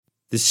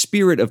The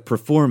spirit of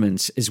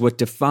performance is what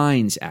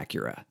defines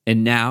Acura.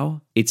 And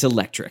now, it's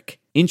electric.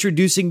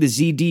 Introducing the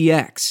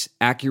ZDX,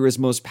 Acura's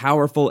most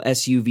powerful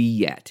SUV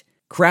yet.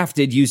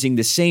 Crafted using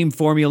the same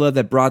formula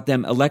that brought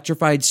them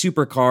electrified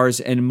supercars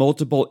and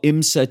multiple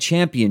IMSA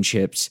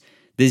championships,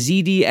 the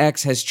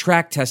ZDX has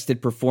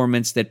track-tested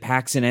performance that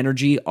packs an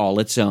energy all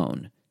its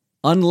own.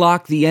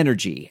 Unlock the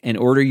energy and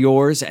order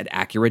yours at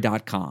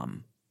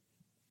Acura.com.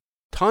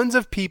 Tons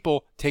of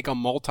people take a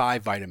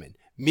multivitamin,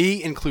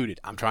 me included.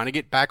 I'm trying to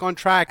get back on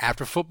track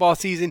after football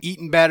season,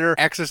 eating better,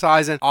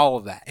 exercising, all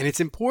of that. And it's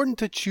important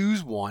to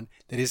choose one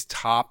that is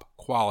top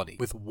quality.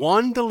 With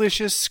one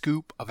delicious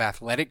scoop of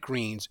Athletic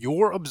Greens,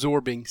 you're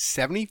absorbing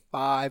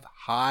 75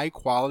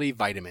 high-quality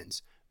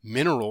vitamins,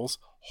 minerals,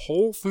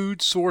 whole food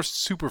sourced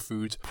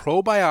superfoods,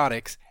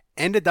 probiotics,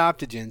 and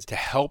adaptogens to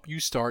help you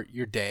start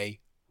your day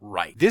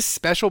right. This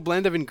special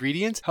blend of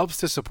ingredients helps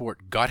to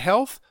support gut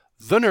health,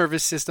 the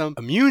nervous system,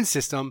 immune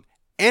system,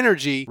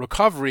 energy,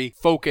 recovery,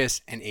 focus,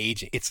 and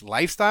aging. It's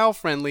lifestyle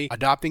friendly,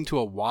 adapting to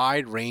a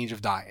wide range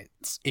of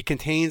diets. It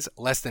contains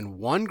less than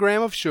 1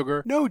 gram of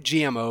sugar, no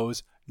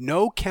GMOs,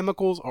 no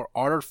chemicals or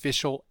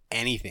artificial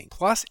anything.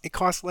 Plus, it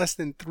costs less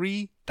than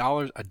 $3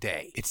 a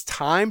day. It's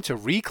time to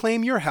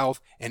reclaim your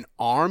health and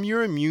arm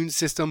your immune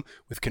system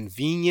with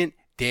convenient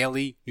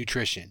daily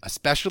nutrition,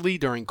 especially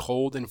during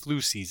cold and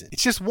flu season.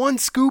 It's just 1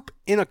 scoop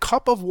in a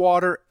cup of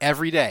water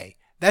every day.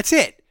 That's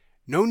it.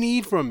 No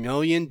need for a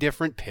million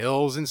different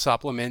pills and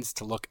supplements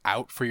to look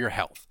out for your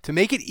health. To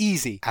make it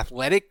easy,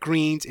 Athletic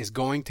Greens is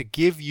going to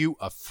give you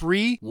a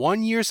free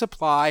 1-year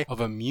supply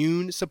of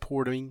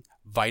immune-supporting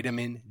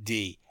vitamin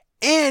D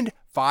and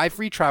 5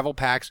 free travel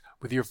packs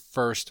with your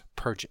first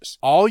purchase.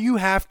 All you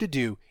have to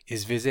do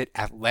is visit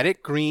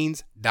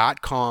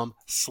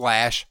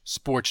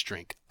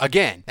athleticgreens.com/sportsdrink.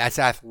 Again, that's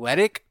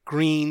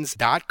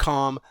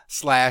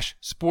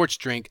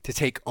athleticgreens.com/sportsdrink to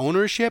take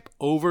ownership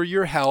over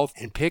your health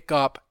and pick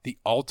up the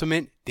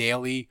ultimate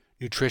daily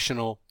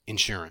nutritional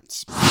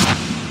insurance.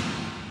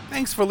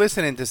 Thanks for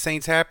listening to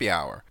Saints Happy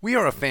Hour. We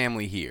are a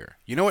family here.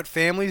 You know what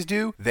families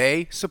do?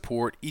 They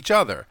support each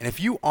other. And if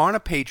you aren't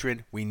a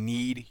patron, we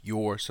need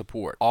your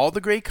support. All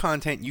the great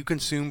content you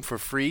consume for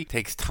free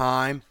takes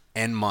time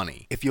and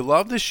money. If you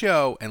love the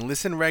show and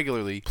listen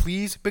regularly,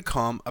 please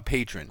become a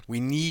patron. We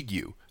need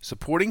you.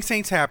 Supporting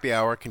Saints Happy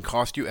Hour can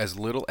cost you as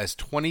little as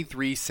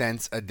 23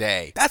 cents a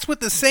day. That's what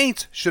the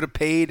Saints should have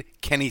paid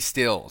Kenny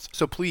Stills.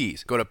 So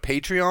please go to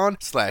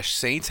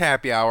Patreon/Saints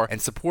Happy Hour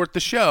and support the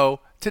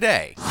show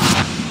today.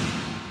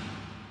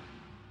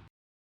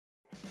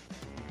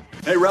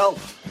 Hey,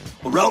 Ralph.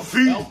 Well,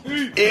 Ralphie,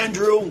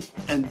 Andrew,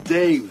 and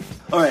Dave.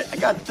 All right, I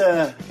got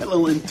a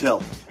little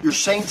intel. Your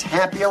Saints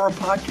Happy Hour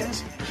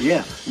podcast?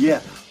 Yeah.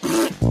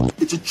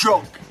 It's a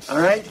joke, all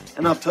right?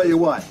 And I'll tell you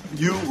what.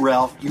 You,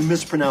 Ralph, you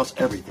mispronounce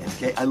everything,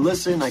 okay? I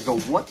listen, I go,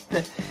 what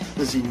the?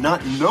 Does he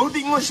not know the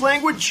English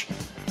language?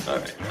 All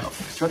right,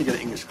 Ralph. Try to get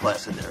an English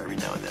class in there every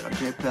now and then,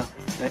 okay, pal?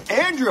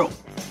 Andrew!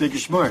 Think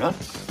you're smart, huh?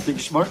 Think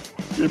you're smart?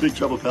 You're in big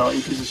trouble, pal.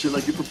 Eat piece of shit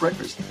like you for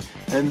breakfast.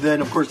 And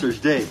then, of course, there's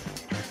Dave.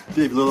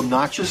 Dave, a little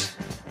obnoxious?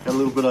 Got a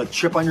little bit of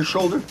chip on your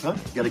shoulder, huh?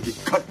 You got to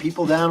cut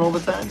people down all the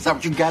time? Is that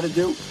what you got to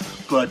do?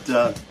 But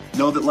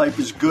know that life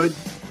is good.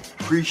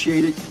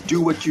 Appreciate it.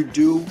 Do what you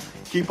do.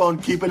 Keep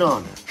on keeping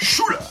on.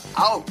 Shooter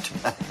out.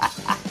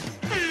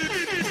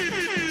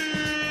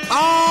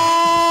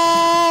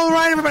 All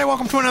right, everybody,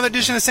 welcome to another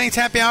edition of Saints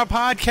Happy Hour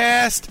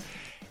podcast.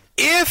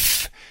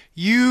 If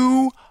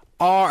you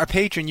are a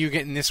patron, you're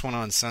getting this one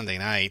on Sunday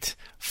night,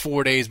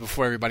 4 days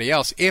before everybody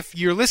else. If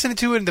you're listening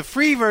to it in the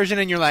free version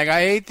and you're like,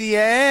 I hate the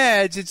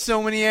ads, it's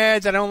so many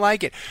ads, I don't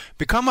like it,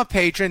 become a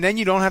patron. Then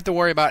you don't have to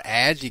worry about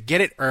ads. You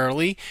get it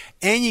early,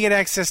 and you get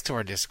access to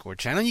our Discord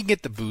channel. You can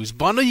get the booze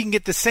bundle. You can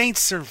get the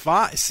Saints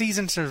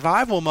season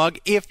survival mug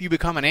if you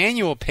become an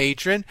annual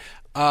patron.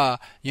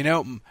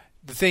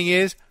 The thing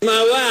is,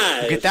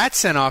 we'll get that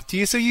sent off to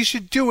you, so you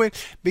should do it.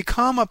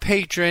 Become a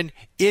patron.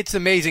 It's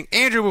amazing.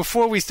 Andrew,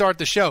 before we start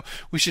the show,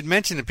 we should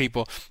mention to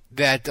people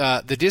that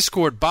the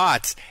Discord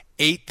bots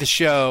ate the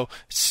show,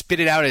 spit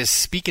it out as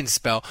speak and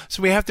spell,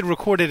 so we have to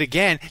record it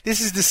again.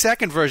 This is the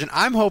second version.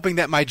 I'm hoping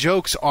that my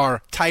jokes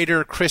are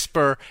tighter,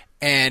 crisper,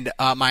 and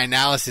my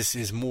analysis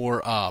is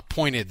more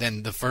pointed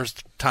than the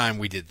first time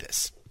we did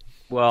this.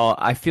 Well,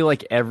 I feel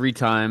like every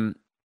time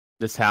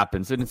this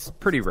happens, and it's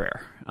pretty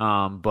rare,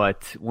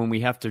 but when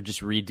we have to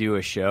just redo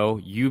a show,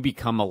 you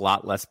become a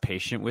lot less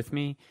patient with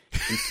me.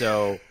 And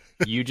so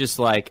you just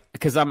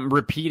because I'm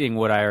repeating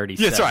what I already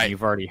said. Right.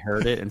 You've already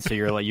heard it. And so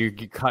you're like, you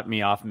cut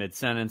me off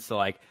mid-sentence. So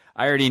I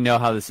already know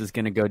how this is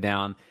going to go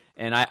down.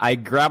 And I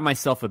grab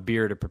myself a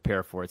beer to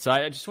prepare for it. So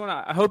I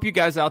hope you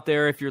guys out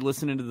there, if you're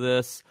listening to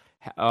this,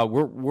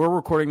 we're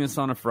recording this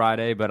on a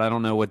Friday, but I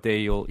don't know what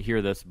day you'll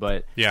hear this,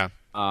 but yeah.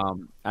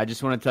 I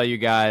just want to tell you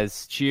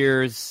guys,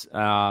 cheers,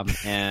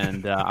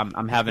 and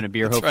I'm having a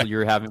beer. That's Hopefully right.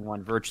 You're having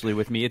one virtually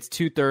with me. It's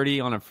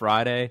 2:30 on a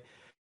Friday,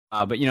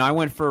 but I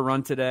went for a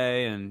run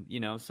today, and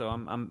so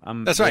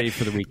I'm That's ready right.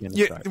 for the weekend.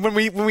 Yeah, when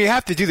we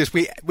have to do this,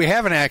 we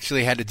haven't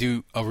actually had to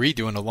do a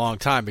redo in a long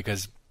time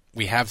because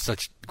we have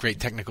such great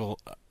technical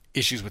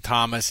issues with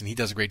Thomas, and he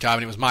does a great job.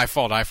 And it was my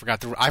fault. I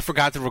forgot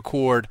to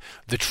record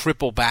the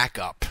triple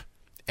backup,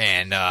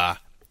 and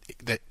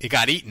it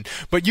got eaten.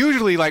 But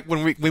usually, like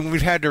when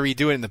we've had to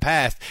redo it in the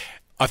past,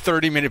 a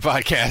 30-minute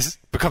podcast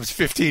becomes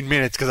 15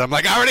 minutes because I'm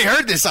like, I already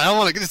heard this. I don't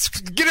want to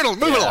get it.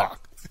 Move it along.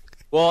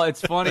 Well,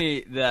 it's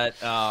funny that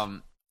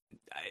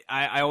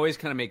I always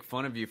kind of make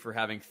fun of you for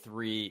having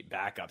 3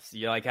 backups.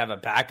 You like have a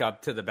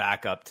backup to the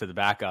backup to the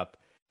backup.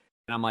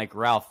 And I'm like,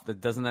 Ralph,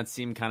 doesn't that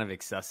seem kind of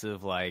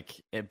excessive?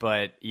 Like,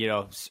 but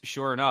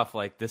sure enough,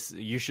 like this,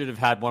 you should have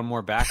had one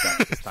more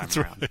backup this time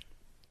around. Right.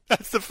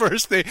 That's the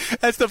first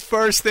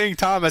thing,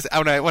 Thomas.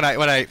 When I was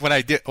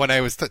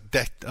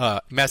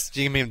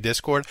messaging him in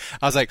Discord,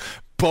 I was like,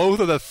 both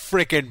of the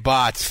freaking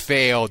bots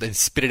failed and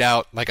spit it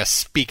out like a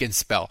speak and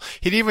spell.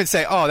 He didn't even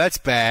say, "Oh, that's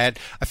bad.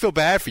 I feel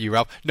bad for you,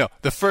 Ralph." No,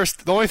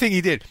 the only thing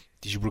he did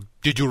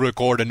you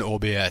record an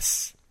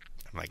OBS?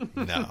 I'm like,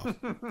 no,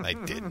 I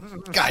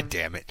didn't. God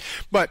damn it.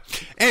 But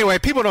anyway,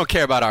 people don't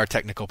care about our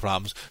technical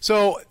problems.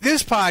 So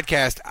this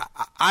podcast,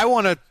 I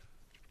want to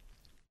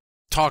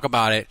talk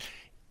about it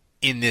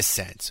in this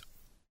sense.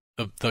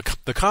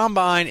 The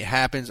combine, it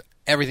happens.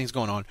 Everything's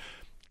going on.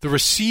 The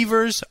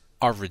receivers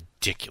are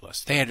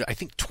ridiculous. They had, I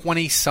think,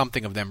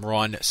 20-something of them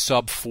run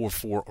sub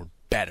 4.4 or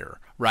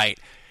better, right?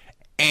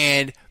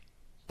 And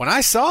when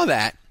I saw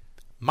that,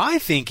 my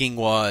thinking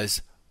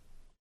was,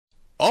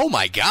 oh,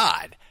 my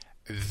God.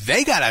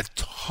 They got a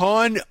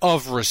ton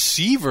of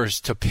receivers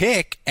to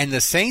pick, and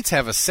the Saints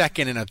have a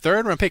second and a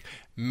third round pick.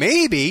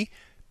 Maybe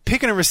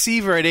picking a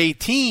receiver at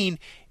 18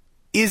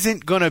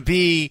 isn't going to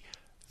be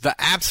the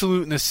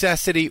absolute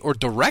necessity or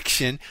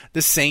direction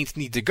the Saints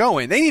need to go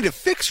in. They need to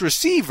fix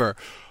receiver,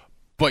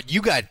 but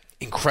you got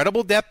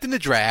incredible depth in the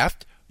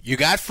draft. You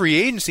got free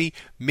agency.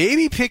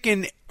 Maybe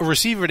picking a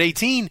receiver at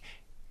 18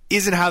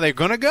 isn't how they're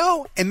going to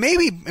go, and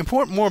maybe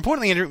more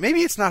importantly, Andrew, maybe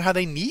it's not how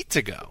they need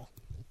to go.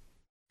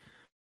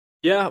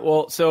 Yeah,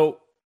 well, so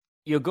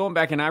going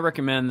back, and I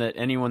recommend that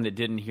anyone that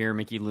didn't hear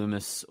Mickey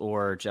Loomis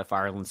or Jeff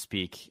Ireland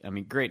speak, I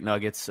mean, great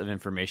nuggets of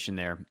information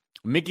there.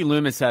 Mickey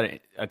Loomis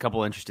had a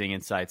couple interesting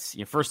insights.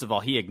 First of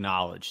all, he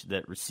acknowledged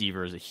that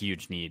receiver is a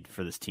huge need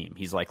for this team.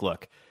 He's like,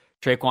 look,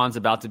 Traquan's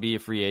about to be a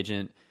free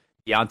agent.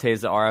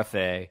 Deontay's the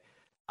RFA.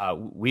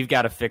 We've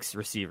got to fix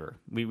receiver.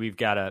 We've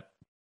got to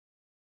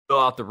go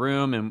out the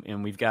room,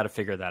 and we've got to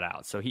figure that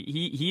out. So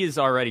he has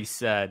already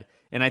said,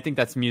 and I think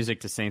that's music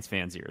to Saints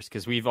fans' ears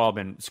because we've all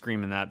been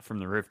screaming that from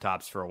the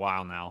rooftops for a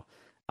while now.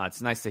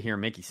 It's nice to hear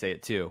Mickey say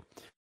it too.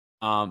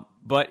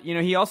 But,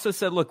 he also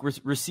said, look,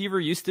 receiver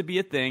used to be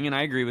a thing, and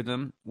I agree with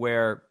him,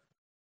 where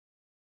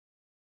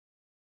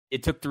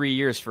it took 3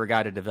 years for a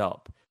guy to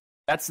develop.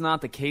 That's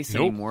not the case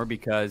anymore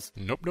because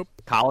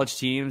college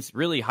teams,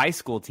 really high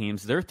school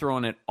teams, they're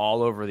throwing it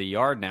all over the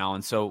yard now.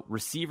 And so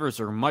receivers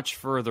are much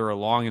further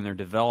along in their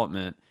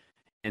development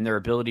and their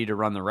ability to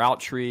run the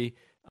route tree.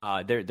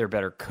 They're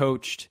better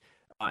coached.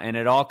 And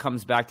it all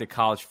comes back to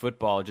college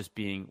football just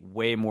being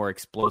way more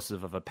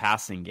explosive of a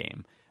passing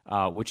game.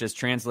 Which has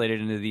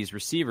translated into these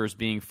receivers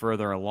being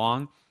further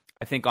along.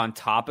 I think on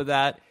top of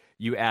that,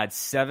 you add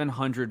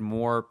 700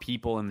 more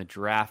people in the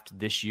draft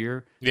this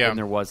year than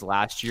there was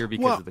last year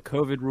because of the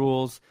COVID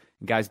rules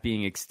and guys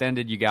being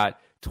extended. You got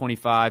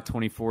 25,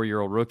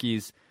 24-year-old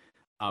rookies.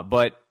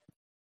 But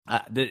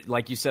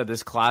like you said,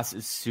 this class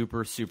is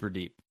super, super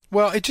deep.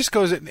 Well, it just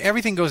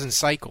everything goes in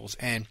cycles.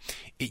 And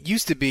it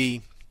used to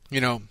be,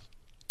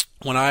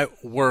 when I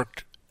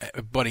worked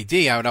at Buddy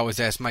D, I would always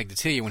ask Mike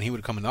Detillier when he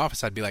would come in the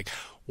office, I'd be like,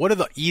 what are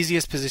the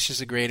easiest positions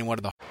to grade and what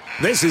are the...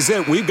 This is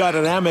it. We've got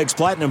an Amex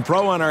Platinum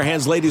Pro on our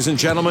hands, ladies and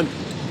gentlemen.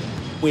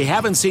 We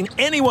haven't seen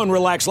anyone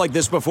relax like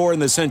this before in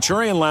the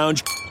Centurion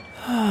Lounge.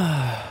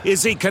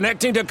 Is he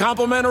connecting to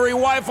complimentary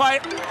Wi-Fi?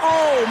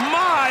 Oh,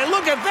 my!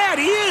 Look at that!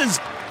 He is!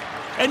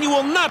 And you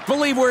will not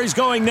believe where he's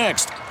going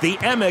next. The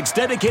Amex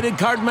dedicated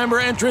card member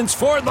entrance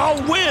for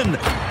the win!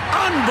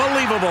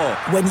 Unbelievable!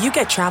 When you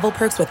get travel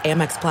perks with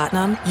Amex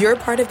Platinum, you're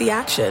part of the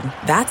action.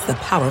 That's the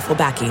powerful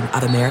backing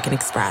of American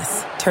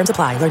Express. Terms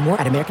apply. Learn more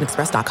at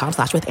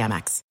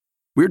americanexpress.com/withAmex.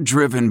 We're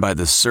driven by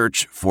the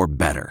search for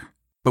better.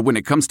 But when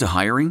it comes to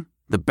hiring,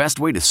 the best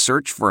way to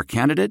search for a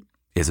candidate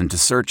isn't to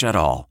search at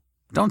all.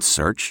 Don't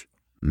search.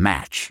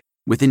 Match.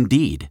 With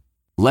Indeed.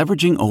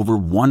 Leveraging over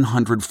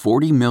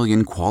 140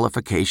 million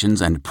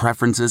qualifications and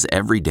preferences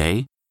every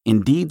day,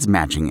 Indeed's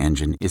matching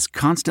engine is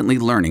constantly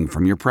learning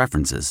from your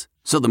preferences.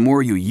 So the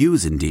more you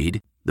use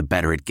Indeed, the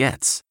better it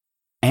gets.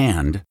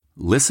 And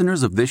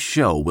listeners of this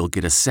show will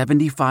get a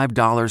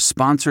 $75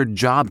 sponsored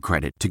job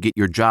credit to get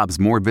your jobs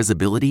more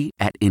visibility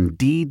at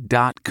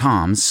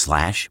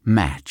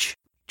Indeed.com/match.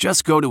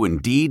 Just go to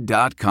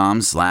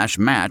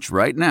Indeed.com/match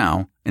right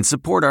now and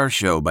support our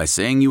show by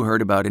saying you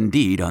heard about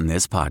Indeed on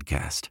this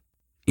podcast.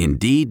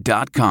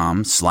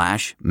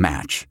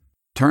 Indeed.com/match.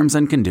 Terms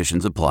and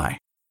conditions apply.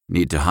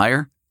 Need to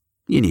hire?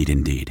 You need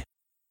Indeed.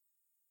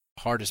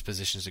 Hardest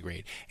positions to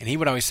grade. And he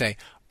would always say,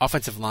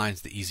 offensive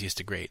line's the easiest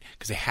to grade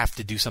because they have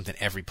to do something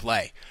every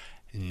play.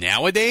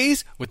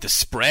 Nowadays, with the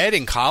spread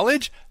in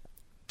college,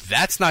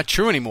 that's not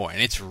true anymore.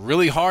 And it's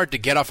really hard to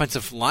get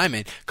offensive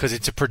linemen because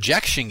it's a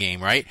projection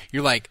game, right?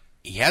 You're like,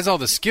 he has all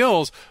the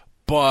skills,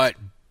 but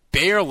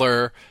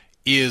Baylor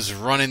is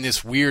running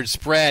this weird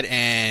spread,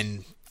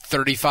 and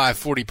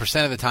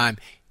 35-40% of the time,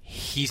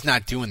 he's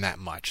not doing that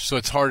much. So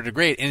it's harder to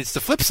grade. And it's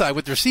the flip side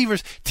with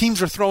receivers.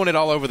 Teams are throwing it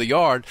all over the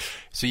yard,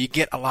 so you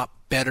get a lot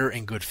better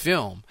and good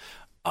film.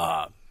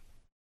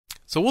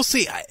 So we'll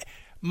see.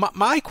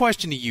 My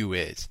question to you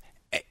is,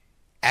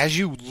 as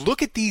you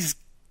look at these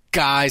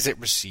guys at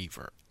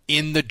receiver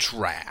in the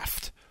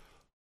draft,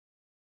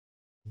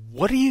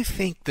 what do you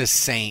think the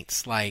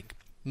Saints, like,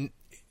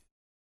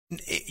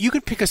 you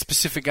can pick a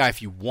specific guy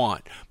if you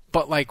want,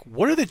 but, like,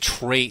 what are the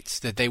traits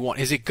that they want?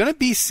 Is it going to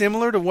be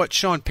similar to what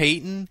Sean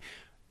Payton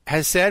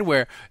has said,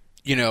 where,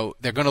 you know,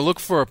 they're going to look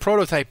for a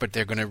prototype, but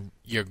you're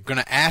going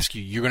to ask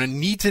you, you're going to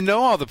need to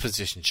know all the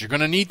positions. You're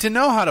going to need to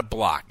know how to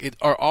block.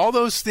 Are all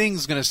those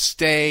things going to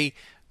stay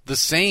the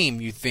same,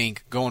 you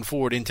think, going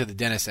forward into the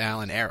Dennis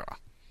Allen era?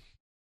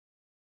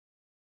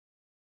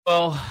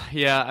 Well,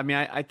 yeah, I mean,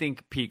 I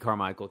think Pete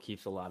Carmichael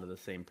keeps a lot of the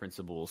same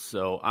principles,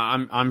 so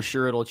I'm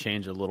sure it'll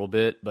change a little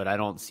bit, but I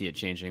don't see it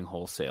changing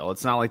wholesale.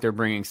 It's not like they're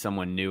bringing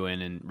someone new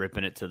in and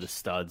ripping it to the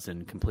studs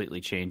and completely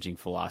changing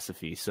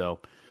philosophy. So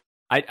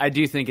I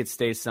do think it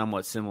stays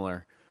somewhat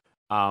similar.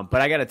 But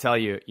I got to tell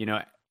you, you know,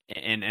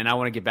 and I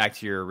want to get back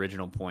to your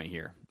original point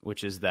here,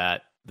 which is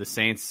that the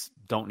Saints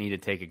don't need to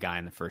take a guy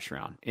in the first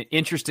round.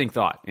 Interesting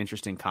thought,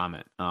 interesting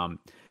comment.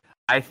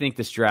 I think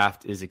this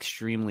draft is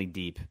extremely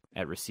deep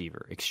at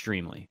receiver,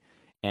 extremely.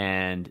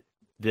 And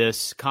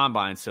this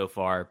combine so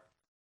far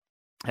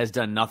has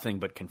done nothing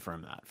but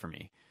confirm that for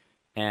me.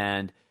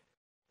 And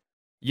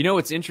you know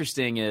what's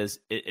interesting is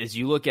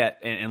you look at,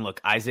 and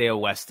look, Isaiah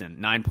Weston,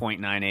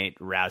 9.98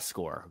 RAS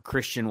score.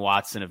 Christian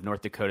Watson of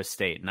North Dakota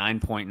State,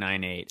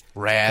 9.98.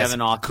 RAS, Kevin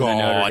Austin of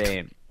Notre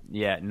Dame.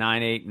 Yeah,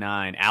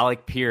 9.89.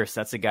 Alec Pierce,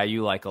 that's a guy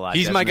you like a lot.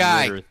 He's Desmond my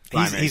guy.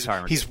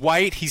 Ritter's He's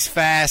white. He's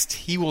fast.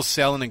 He will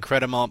sell an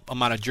incredible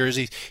amount of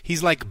jerseys.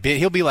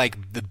 He'll be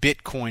like the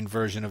Bitcoin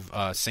version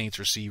of Saints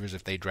receivers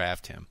if they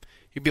draft him.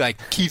 He'd be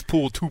like Keith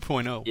Poole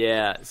 2.0.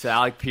 Yeah, so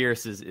Alec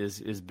Pierce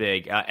is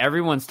big.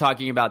 Everyone's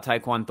talking about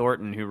Tyquan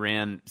Thornton, who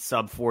ran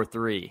sub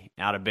 4.3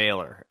 out of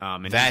Baylor.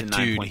 And that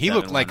dude, he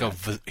looked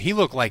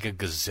like a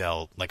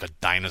gazelle, like a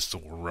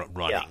dinosaur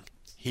running. Yeah.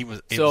 It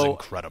was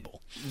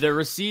incredible. The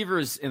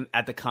receivers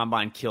at the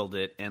Combine killed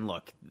it. And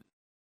look,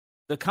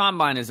 the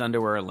Combine is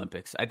Underwear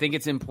Olympics. I think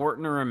it's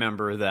important to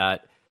remember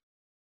that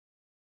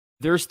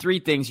there's three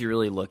things you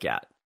really look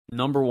at.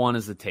 Number one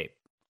is the tape.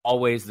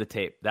 Always the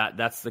tape.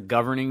 That's the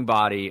governing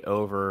body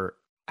over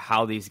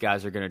how these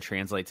guys are going to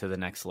translate to the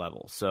next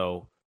level.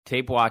 So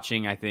tape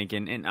watching, I think,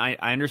 and I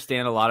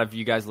understand a lot of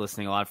you guys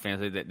listening, a lot of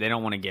fans, they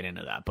don't want to get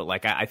into that. But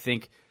like I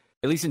think,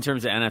 at least in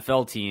terms of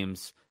NFL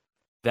teams,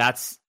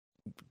 that's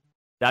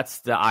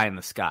the eye in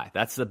the sky.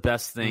 That's the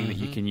best thing that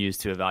you can use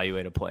to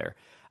evaluate a player.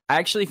 I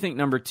actually think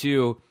number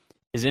two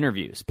is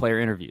interviews, player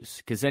interviews,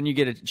 because then you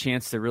get a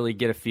chance to really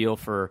get a feel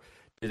for,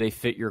 do they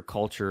fit your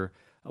culture,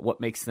 what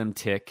makes them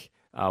tick,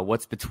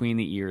 what's between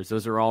the ears.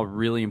 Those are all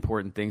really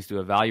important things to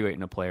evaluate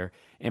in a player.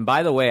 And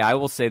by the way, I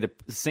will say the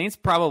Saints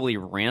probably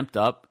ramped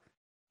up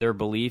their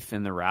belief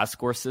in the RAS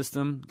score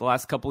system the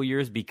last couple of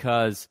years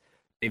because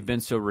they've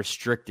been so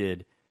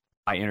restricted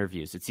by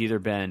interviews. It's either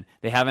been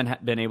they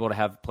haven't been able to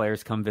have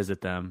players come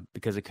visit them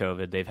because of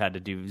COVID. They've had to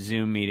do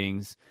Zoom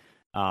meetings.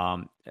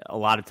 A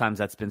lot of times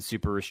that's been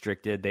super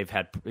restricted. They've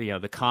had,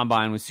 the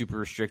Combine was super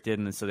restricted,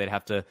 and so they'd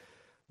have to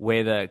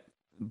weigh the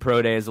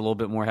pro days a little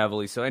bit more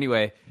heavily. So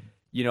anyway,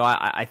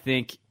 I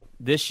think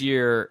this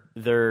year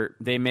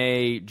they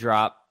may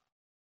drop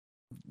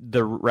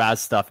the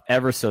RAS stuff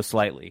ever so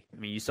slightly. I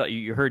mean,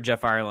 you heard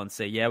Jeff Ireland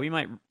say, yeah, we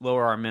might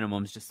lower our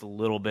minimums just a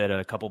little bit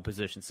at a couple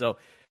positions. So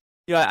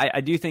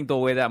I do think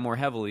they'll weigh that more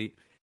heavily.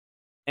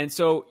 And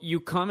so you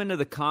come into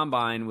the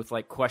Combine with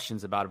like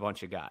questions about a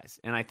bunch of guys.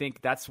 And I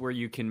think that's where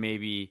you can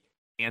maybe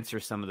answer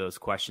some of those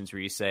questions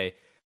where you say,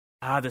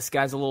 this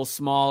guy's a little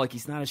small, like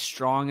he's not as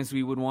strong as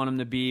we would want him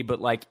to be,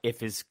 but like if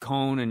his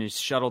cone and his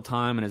shuttle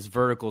time and his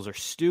verticals are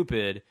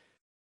stupid,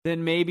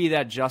 then maybe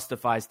that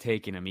justifies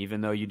taking him,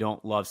 even though you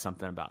don't love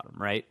something about him,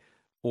 right?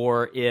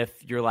 Or if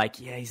you're like,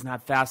 yeah, he's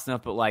not fast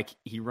enough, but like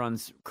he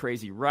runs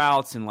crazy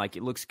routes and like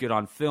it looks good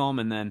on film,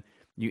 and then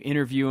you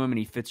interview him and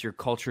he fits your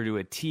culture to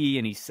a T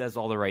and he says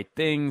all the right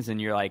things, and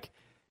you're like,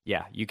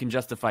 yeah, you can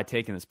justify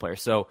taking this player.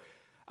 So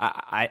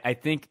I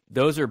think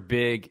those are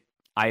big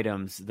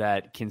items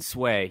that can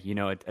sway,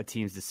 a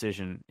team's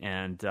decision.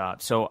 And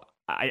so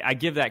I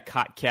give that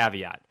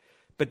caveat.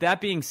 But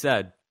that being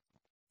said,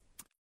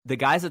 the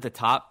guys at the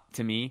top,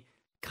 to me,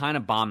 kind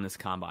of bombed this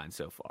Combine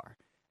so far.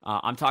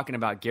 I'm talking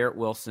about Garrett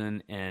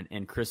Wilson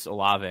and Chris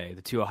Olave,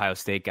 the two Ohio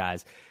State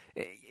guys.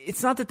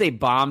 It's not that they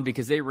bombed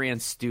because they ran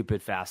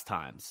stupid fast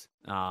times.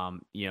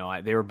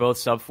 They were both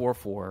sub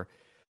 4.4.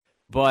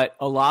 But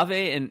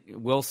Olave and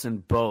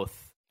Wilson both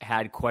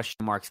had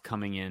question marks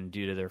coming in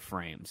due to their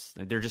frames.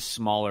 They're just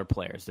smaller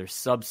players. They're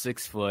sub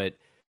 6 foot.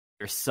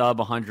 They're sub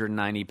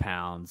 190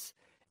 pounds.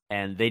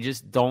 And they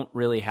just don't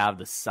really have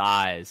the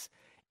size.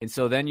 And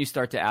so then you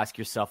start to ask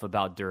yourself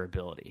about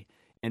durability.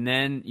 And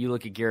then you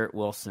look at Garrett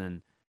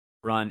Wilson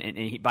run, and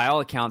he, by all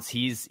accounts,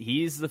 he's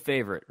the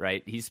favorite,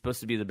 right? He's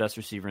supposed to be the best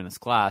receiver in this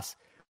class.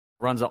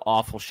 Runs an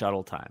awful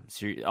shuttle time.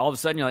 So all of a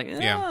sudden you're like,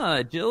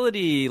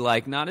 agility,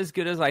 like not as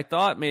good as I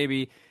thought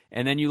maybe.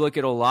 And then you look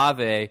at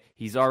Olave,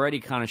 he's already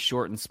kind of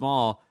short and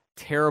small,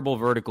 terrible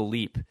vertical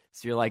leap.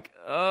 So you're like,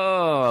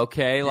 oh,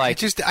 okay.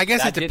 Like I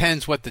guess it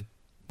depends what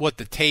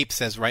the tape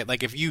says, right?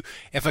 Like if you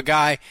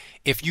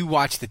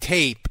watch the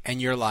tape and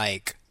you're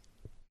like,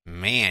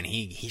 man,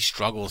 he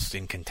struggles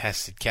in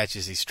contested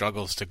catches. He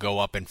struggles to go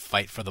up and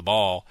fight for the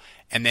ball.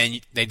 And then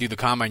they do the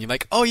combine. You're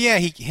like, oh yeah,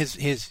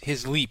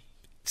 his leap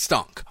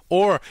stunk.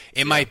 Or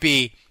it might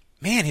be,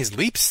 man, his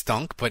leap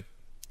stunk, but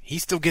he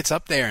still gets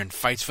up there and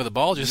fights for the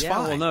ball just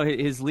fine. Well, no,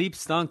 his leap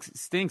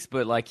stinks,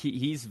 but like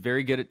he's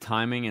very good at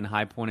timing and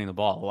high pointing the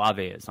ball.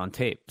 Olave is on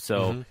tape.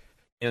 So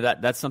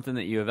that's something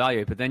that you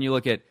evaluate. But then you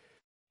look at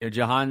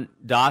Jahan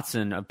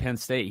Dotson of Penn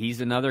State.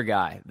 He's another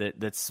guy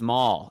that's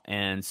small,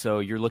 and so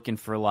you're looking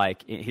for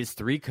like his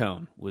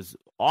 3-cone was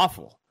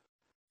awful.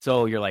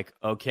 So you're like,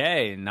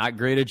 okay, not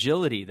great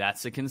agility.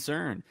 That's a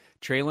concern.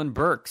 Treylon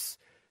Burks,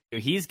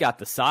 he's got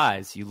the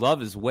size. You love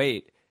his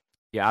weight.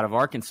 Yeah, out of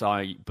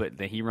Arkansas, but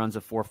he runs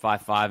a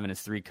 4.55 and his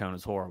 3-cone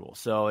is horrible.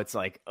 So it's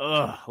like,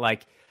 ugh.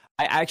 Like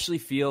I actually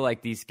feel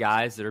like these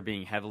guys that are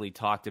being heavily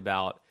talked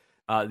about.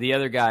 The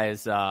other guy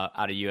is out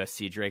of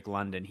USC, Drake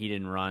London. He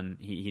didn't run.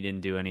 He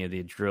didn't do any of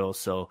the drills.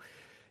 So,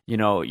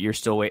 you're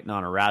still waiting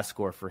on a RAS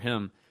score for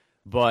him.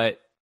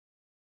 But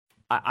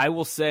I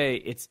will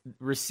say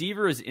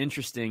receiver is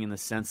interesting in the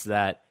sense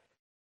that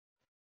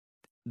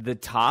the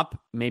top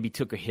maybe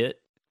took a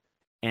hit,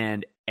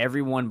 and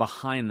everyone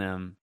behind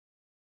them,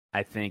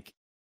 I think,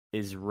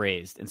 is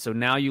raised. And so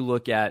now you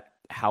look at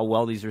how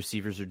well these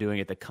receivers are doing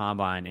at the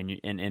combine,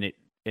 and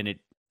it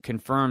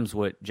confirms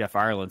what Jeff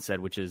Ireland said,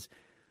 which is,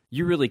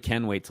 you really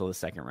can wait till the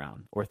second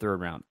round or third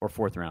round or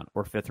fourth round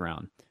or fifth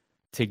round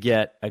to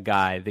get a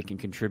guy that can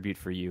contribute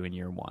for you in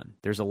year one.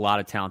 There's a lot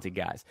of talented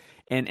guys.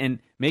 And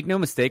make no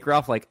mistake,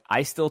 Ralph, like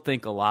I still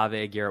think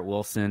Olave, Garrett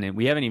Wilson, and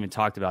we haven't even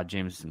talked about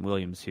Jameson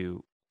Williams,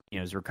 who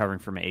is recovering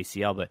from an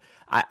ACL, but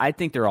I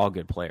think they're all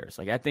good players.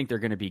 Like I think they're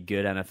going to be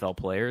good NFL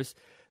players.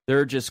 There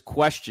are just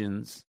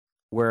questions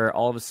where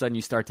all of a sudden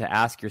you start to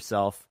ask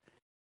yourself,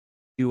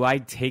 do I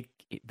take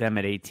them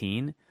at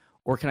 18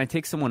 or can I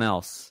take someone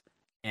else?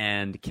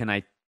 And can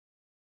I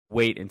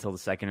wait until the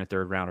second or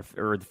third round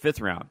or the fifth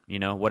round,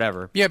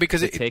 whatever? Yeah, because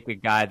take a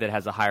guy that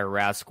has a higher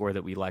RAS score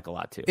that we like a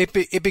lot too.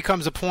 It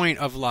becomes a point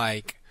of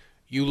like,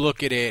 you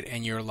look at it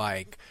and you're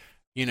like,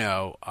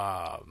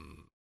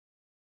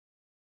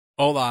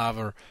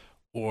 Olave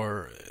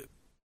or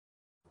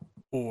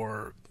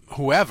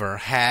whoever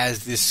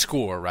has this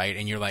score, right?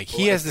 And you're like,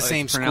 he has the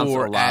same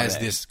score as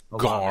this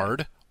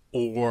guard.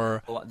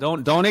 Or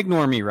don't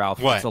ignore me, Ralph.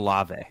 What? It's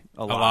Olave.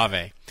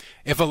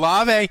 If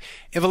Olave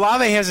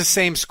has the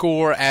same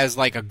score as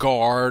like a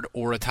guard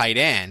or a tight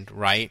end,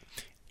 right?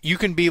 You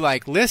can be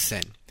like,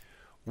 listen,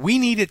 we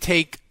need to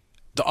take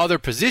the other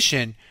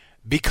position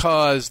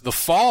because the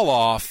fall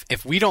off,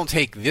 if we don't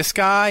take this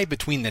guy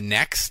between the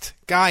next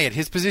guy at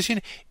his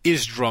position,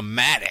 is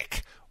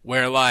dramatic.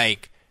 Where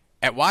like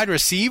at wide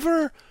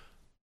receiver,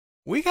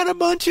 we got a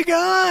bunch of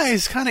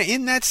guys kind of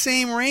in that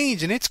same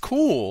range, and it's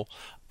cool.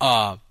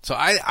 So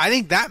I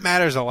think that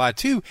matters a lot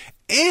too.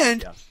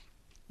 And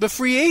the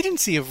free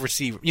agency of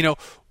receiver,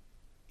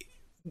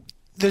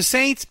 the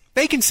Saints,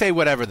 they can say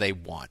whatever they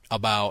want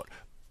about,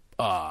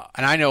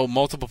 and I know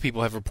multiple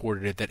people have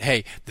reported it that,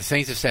 hey, the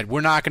Saints have said,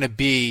 we're not going to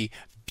be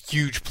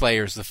huge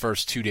players the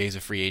first 2 days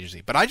of free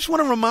agency. But I just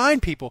want to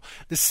remind people,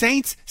 the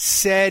Saints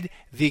said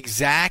the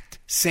exact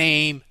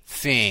same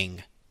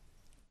thing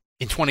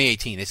in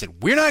 2018. They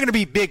said, we're not going to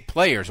be big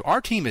players.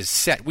 Our team is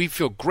set. We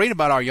feel great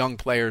about our young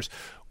players.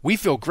 We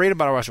feel great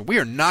about our roster. We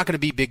are not going to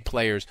be big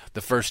players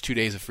the first 2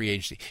 days of free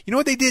agency. You know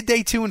what they did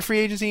day 2 in free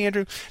agency,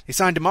 Andrew? They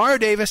signed Demario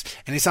Davis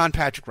and they signed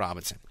Patrick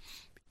Robinson.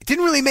 It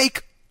didn't really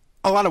make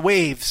a lot of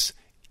waves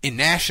in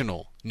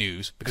national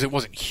news because it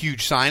wasn't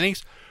huge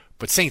signings,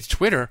 but Saints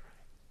Twitter,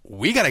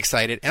 we got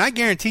excited. And I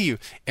guarantee you,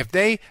 if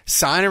they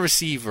sign a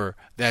receiver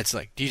that's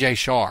like DJ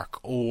Shark,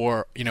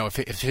 or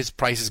if his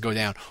prices go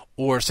down,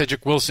 or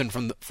Cedric Wilson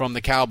from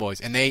the Cowboys,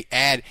 and they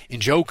add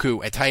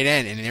Njoku at tight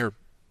end, and they're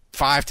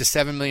 $5 to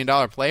 $7 million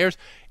players,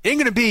 it ain't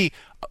going to be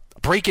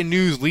breaking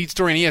news, lead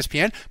story on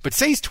ESPN, but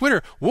Saints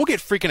Twitter will get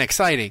freaking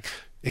excited.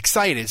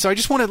 So I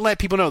just want to let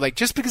people know, like,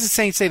 just because the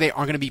Saints say they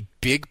aren't going to be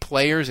big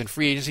players in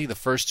free agency the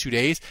first 2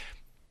 days,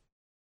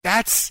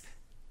 that's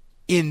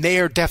in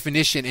their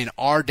definition, in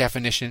our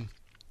definition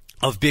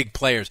of big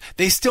players.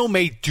 They still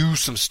may do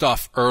some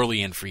stuff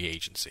early in free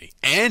agency,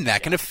 and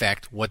that can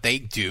affect what they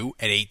do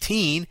at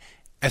 18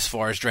 as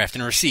far as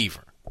drafting a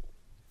receiver.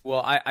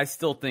 Well, I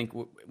still think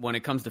when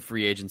it comes to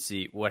free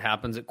agency, what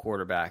happens at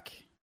quarterback,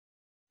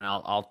 and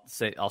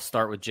I'll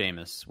start with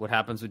Jameis. What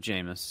happens with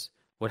Jameis?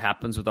 What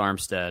happens with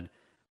Armstead?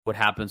 What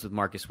happens with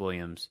Marcus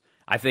Williams?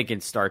 I think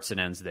it starts and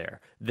ends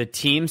there. The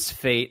team's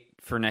fate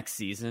for next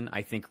season,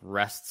 I think,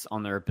 rests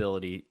on their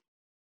ability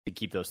to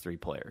keep those three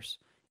players.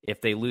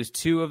 If they lose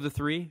 2 of the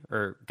 3,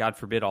 or God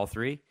forbid all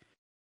 3,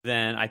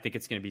 then I think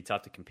it's going to be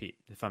tough to compete,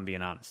 if I'm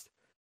being honest.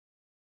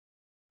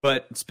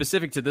 But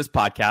specific to this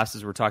podcast,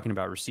 as we're talking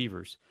about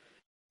receivers,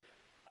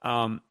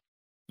 going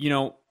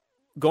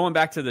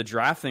back to the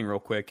draft thing real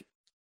quick,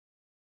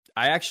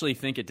 I actually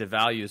think it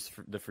devalues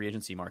the free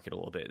agency market a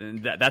little bit.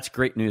 And that's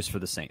great news for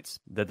the Saints,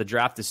 that the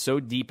draft is so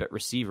deep at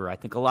receiver. I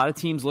think a lot of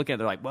teams look at it,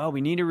 they're like, well,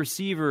 we need a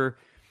receiver.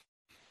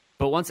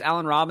 But once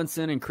Allen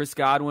Robinson and Chris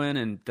Godwin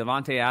and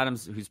Devontae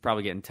Adams, who's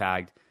probably getting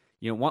tagged,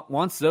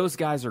 once those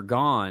guys are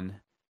gone,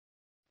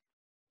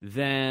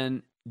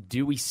 then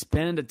do we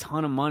spend a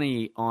ton of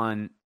money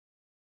on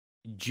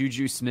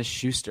Juju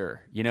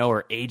Smith-Schuster,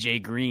 or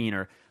AJ Green,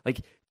 or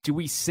do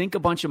we sink a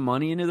bunch of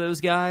money into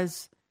those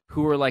guys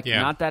who are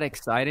not that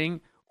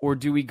exciting, or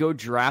do we go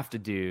draft a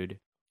dude?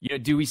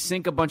 Do we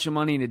sink a bunch of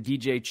money into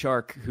DJ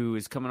Chark, who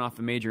is coming off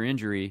a major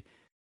injury,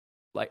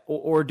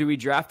 or do we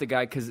draft a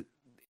guy because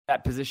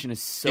that position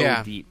is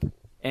so deep?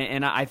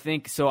 And I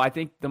think so. I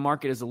think the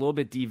market is a little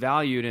bit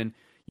devalued, and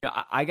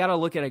I got to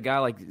look at a guy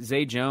like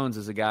Zay Jones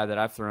as a guy that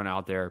I've thrown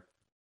out there.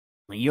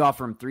 You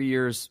offer him 3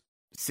 years,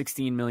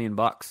 $16 million,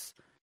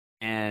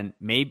 and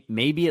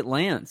maybe it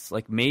lands.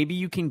 Maybe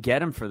you can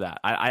get him for that.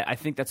 I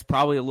think that's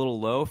probably a little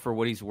low for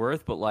what he's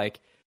worth, but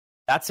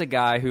that's a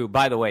guy who,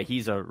 by the way,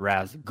 he's a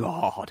RAS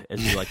god,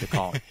 as you like to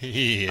call it.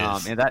 He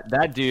is. And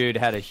that dude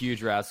had a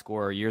huge RAS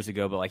score years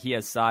ago, but he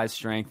has size,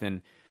 strength,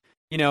 and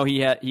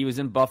he was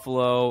in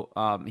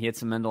Buffalo. He had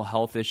some mental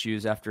health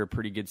issues after a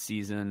pretty good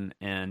season,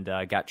 and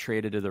got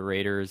traded to the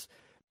Raiders.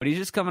 But he's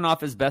just coming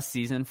off his best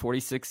season,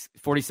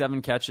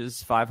 47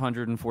 catches,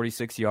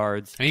 546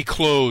 yards. And he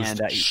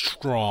closed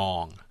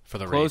strong for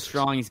the Raiders. Closed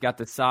strong. He's got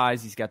the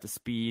size. He's got the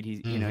speed.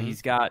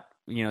 He's got,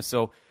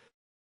 so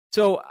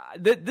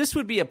this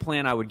would be a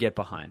plan I would get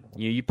behind.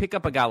 You pick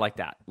up a guy like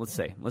that. Let's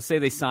say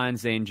they sign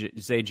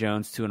Zay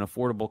Jones to an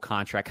affordable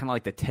contract, kind of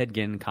like the Ted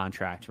Ginn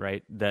contract,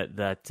 right?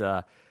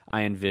 That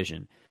I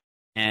envision.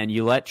 And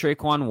you let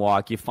Traquan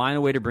walk. You find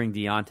a way to bring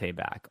Deontay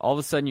back. All of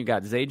a sudden, you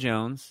got Zay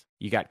Jones.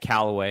 You got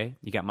Callaway,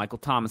 you got Michael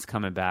Thomas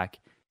coming back,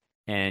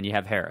 and you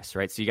have Harris,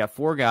 right? So you got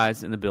 4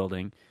 guys in the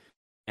building.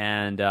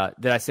 And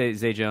did I say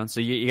Zay Jones? So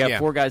you got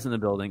 4 guys in the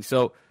building.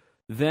 So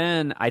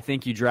then I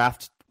think you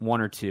draft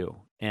 1 or 2.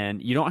 And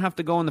you don't have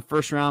to go in the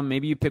first round.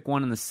 Maybe you pick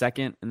one in the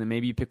second, and then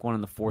maybe you pick one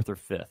in the 4th or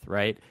 5th,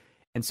 right?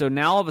 And so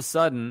now all of a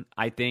sudden,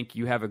 I think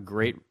you have a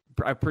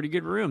pretty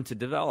good room to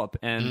develop.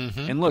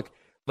 And look,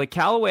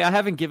 Callaway, I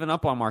haven't given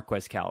up on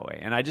Marquez Callaway.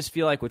 And I just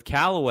feel like with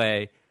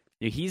Callaway,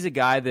 he's a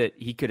guy that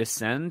he could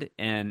ascend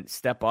and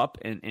step up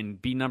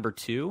and be number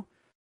 2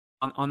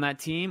 on that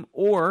team.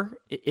 Or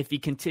if he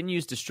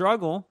continues to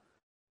struggle,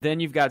 then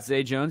you've got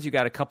Zay Jones, you've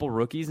got a couple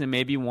rookies, and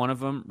maybe one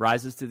of them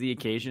rises to the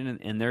occasion,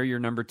 and they're your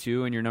number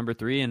 2 and your number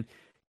 3, and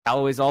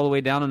Callaway's all the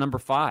way down to number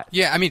 5.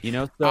 Yeah, I mean,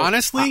 so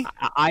honestly,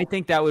 I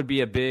think that would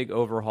be a big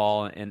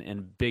overhaul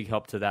and big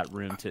help to that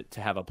room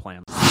to have a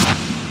plan.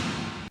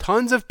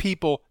 Tons of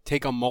people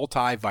take a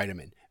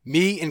multivitamin,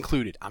 me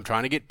included. I'm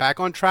trying to get back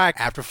on track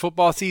after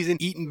football season,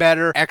 eating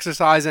better,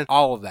 exercising,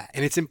 all of that.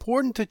 And it's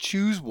important to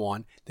choose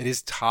one that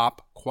is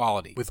top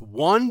quality. With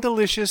one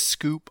delicious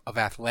scoop of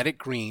Athletic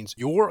Greens,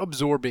 you're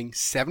absorbing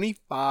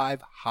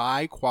 75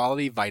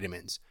 high-quality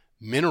vitamins,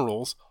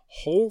 minerals,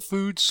 whole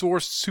food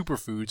sourced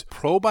superfoods,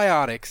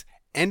 probiotics,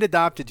 and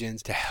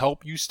adaptogens to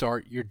help you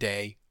start your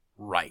day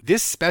right.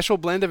 This special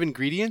blend of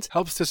ingredients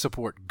helps to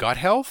support gut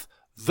health,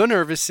 the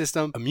nervous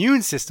system,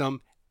 immune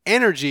system,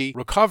 energy,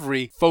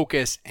 recovery,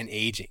 focus, and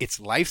aging. It's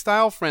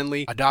lifestyle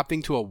friendly,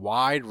 adapting to a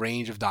wide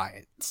range of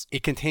diets.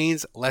 It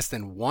contains less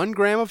than 1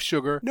 gram of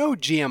sugar, no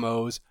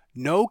GMOs,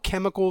 no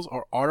chemicals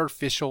or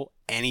artificial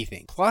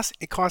anything. Plus,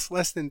 it costs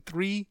less than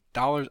 $3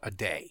 a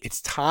day.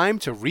 It's time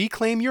to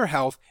reclaim your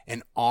health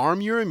and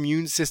arm your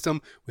immune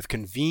system with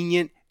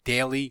convenient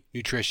daily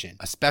nutrition,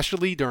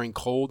 especially during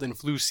cold and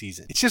flu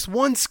season. It's just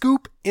 1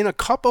 scoop in a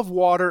cup of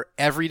water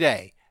every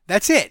day.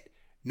 That's it.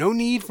 No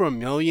need for a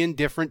million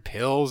different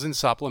pills and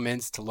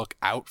supplements to look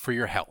out for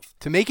your health.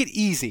 To make it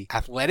easy,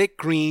 Athletic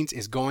Greens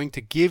is going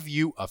to give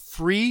you a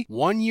free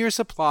 1-year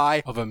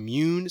supply of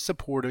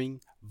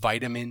immune-supporting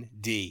vitamin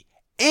D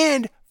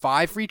and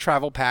 5 free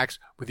travel packs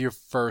with your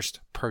first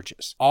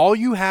purchase. All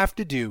you have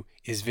to do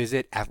is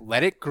visit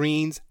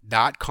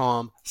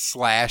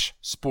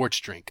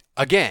athleticgreens.com/sportsdrink.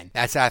 Again,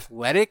 that's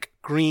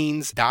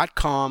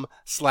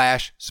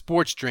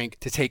athleticgreens.com/sportsdrink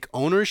to take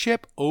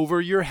ownership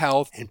over your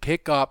health and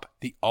pick up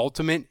the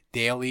ultimate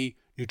daily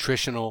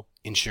nutritional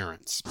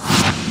insurance.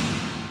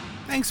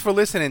 Thanks for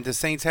listening to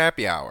Saints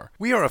Happy Hour.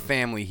 We are a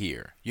family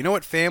here. You know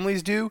what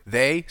families do?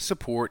 They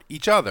support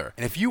each other.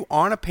 And if you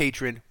aren't a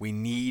patron, we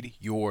need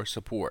your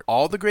support.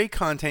 All the great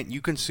content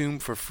you consume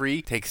for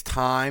free takes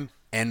time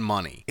and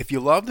money. If you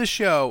love the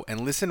show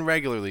and listen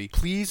regularly,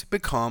 please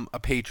become a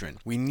patron.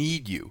 We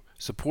need you.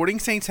 Supporting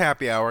Saints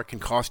Happy Hour can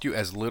cost you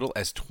as little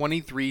as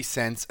 23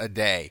 cents a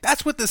day.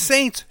 That's what the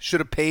Saints should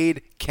have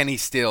paid Kenny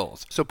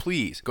Stills. So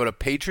please go to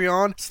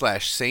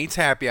Patreon/Saints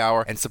Happy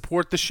Hour and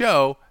support the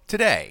show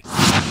today.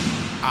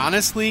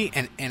 Honestly,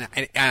 and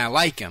I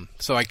like him,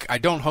 so I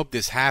don't hope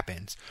this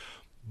happens,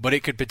 but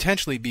it could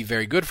potentially be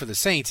very good for the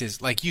Saints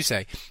is, like you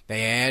say,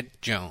 they add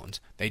Jones,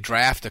 they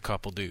draft a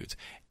couple dudes,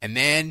 and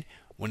then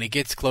when it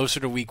gets closer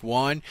to week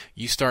 1,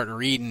 you start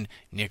reading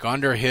Nick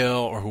Underhill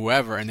or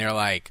whoever, and they're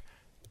like,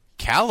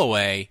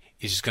 Callaway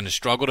is just going to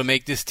struggle to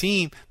make this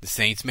team. The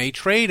Saints may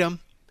trade him,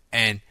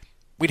 and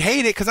we'd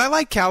hate it because I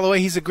like Callaway.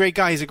 He's a great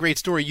guy. He's a great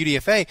story,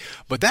 UDFA.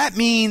 But that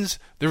means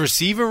the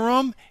receiver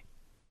room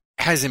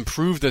has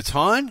improved a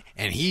ton,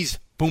 and he's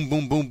boom,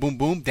 boom, boom, boom,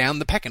 boom, down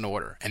the pecking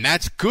order. And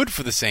that's good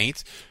for the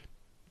Saints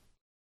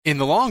in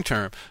the long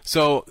term.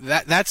 So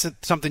that's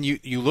something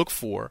you look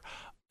for.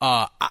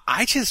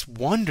 I just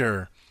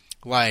wonder,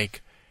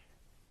 like,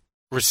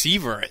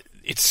 receiver,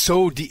 it's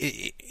so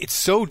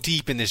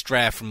deep in this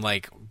draft from,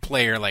 like,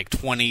 player like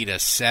 20 to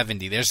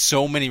 70. There's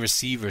so many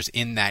receivers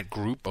in that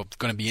group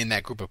going to be in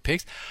that group of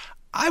picks.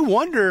 I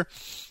wonder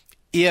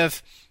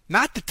if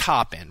not the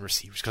top end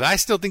receivers, because I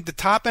still think the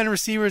top end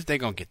receivers, they're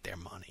going to get their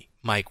money.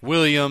 Mike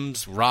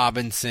Williams,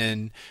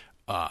 Robinson,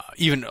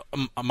 even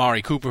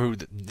Amari Cooper, who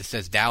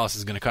says Dallas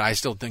is going to cut. I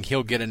still think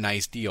he'll get a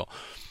nice deal.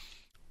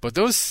 But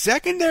those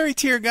secondary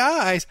tier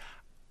guys,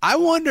 I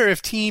wonder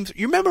if teams,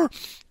 you remember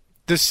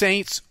the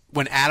Saints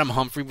when Adam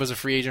Humphrey was a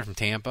free agent from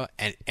Tampa,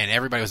 and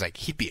everybody was like,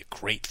 he'd be a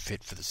great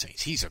fit for the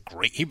Saints.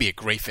 He'd be a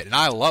great fit, and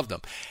I loved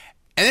him.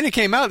 And then it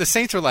came out, the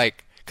Saints were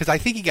like, because I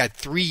think he got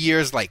 3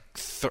 years, like,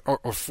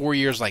 or 4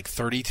 years, like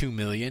 $32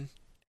 million,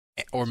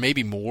 or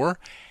maybe more.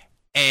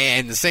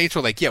 And the Saints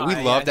were like, yeah, we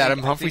loved Adam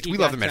Humphrey. We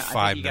loved him at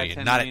 $5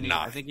 million, not at $9.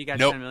 I think he got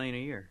 $10 million a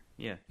year.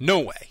 Yeah. No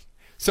way.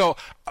 So,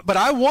 but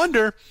I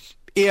wonder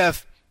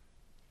if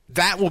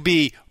that will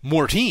be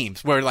more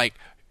teams where, like,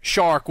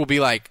 Shark will be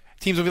like,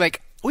 teams will be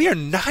like, we are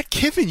not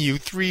giving you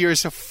 3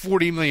 years of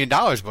 $40 million,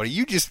 buddy.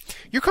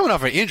 You're coming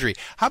off an injury.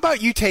 How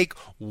about you take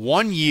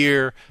 1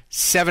 year,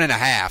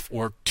 7.5,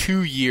 or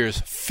 2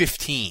 years,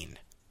 15,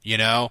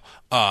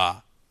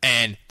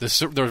 and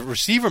the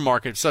receiver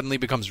market suddenly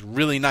becomes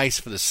really nice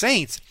for the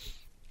Saints.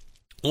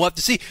 We'll have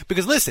to see.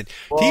 Because, listen.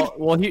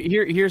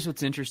 Here's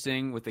what's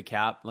interesting with the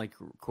cap, like,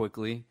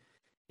 quickly,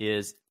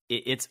 is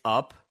it's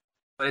up,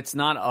 but it's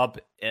not up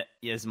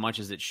as much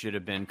as it should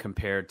have been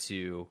compared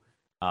to,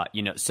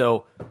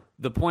 so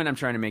the point I'm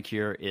trying to make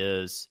here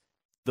is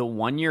the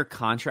 1 year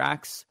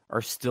contracts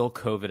are still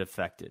COVID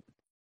affected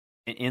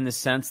in the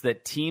sense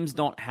that teams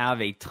don't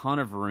have a ton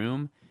of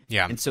room.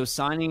 Yeah. And so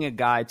signing a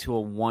guy to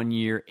a 1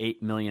 year,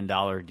 $8 million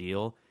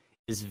deal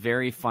is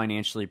very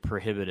financially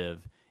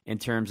prohibitive in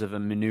terms of a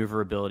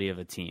maneuverability of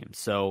a team.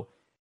 So,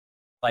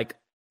 like,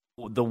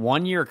 the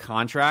 1 year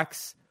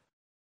contracts,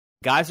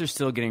 guys are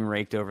still getting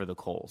raked over the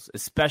coals,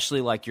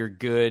 especially like your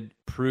good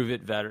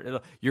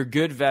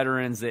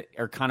veterans that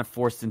are kind of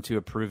forced into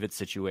a prove it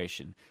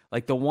situation.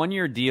 Like, the 1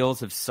 year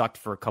deals have sucked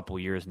for a couple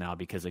years now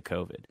because of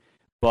COVID.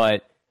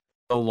 But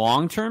the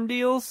long-term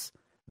deals,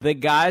 the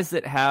guys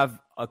that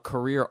have a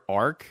career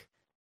arc,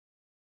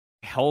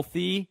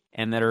 healthy,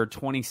 and that are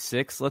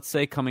 26, let's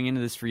say, coming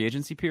into this free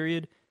agency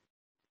period,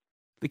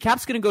 the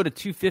cap's going to go to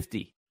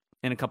 250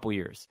 in a couple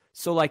years.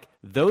 So, like,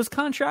 those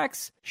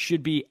contracts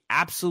should be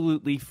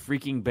absolutely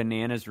freaking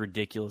bananas,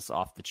 ridiculous,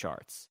 off the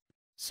charts.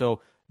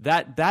 So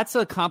that's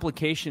a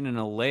complication and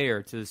a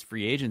layer to this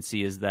free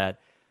agency, is that,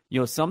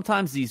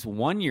 sometimes these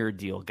 1 year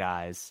deal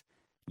guys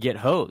get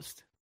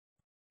hosed.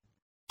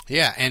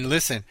 Yeah, and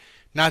listen,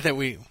 not that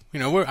we're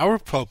a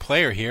pro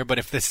player here, but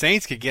if the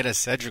Saints could get a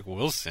Cedric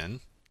Wilson,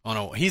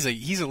 he's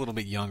a little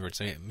bit younger,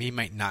 so he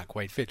might not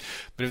quite fit.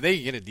 But if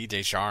they get a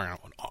DJ Chark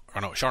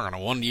on a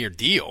 1 year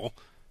deal,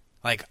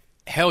 like,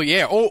 hell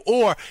yeah.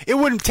 Or it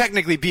wouldn't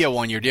technically be a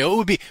 1 year deal. It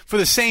would be, for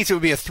the Saints, it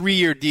would be a 3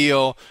 year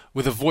deal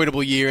with a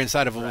voidable year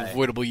inside of a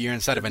voidable year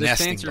inside of a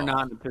nesting ball. The Saints are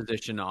not in a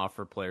position to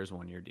offer players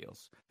 1 year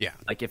deals. Yeah.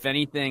 Like, if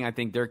anything, I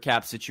think their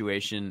cap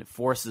situation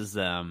forces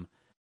them.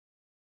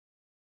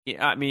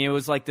 I mean, it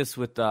was like this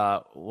with,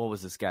 what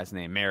was this guy's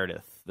name?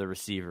 Meredith, the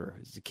receiver.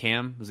 Was it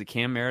Cam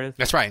Meredith?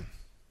 That's right.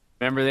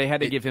 Remember, they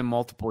had to give him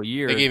multiple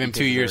years. They gave him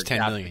 2 years,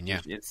 $10 million, yeah.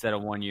 Instead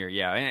of 1 year,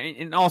 yeah.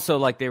 And also,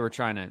 like, they were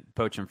trying to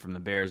poach him from the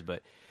Bears.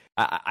 But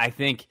I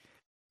think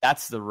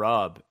that's the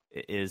rub,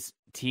 is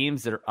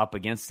teams that are up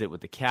against it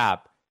with the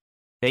cap,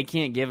 they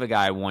can't give a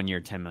guy a 1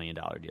 year, $10 million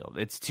deal.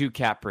 It's too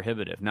cap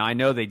prohibitive. Now, I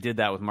know they did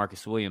that with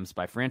Marcus Williams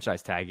by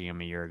franchise tagging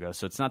him a year ago,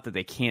 so it's not that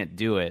they can't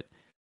do it.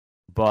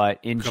 But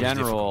in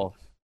general,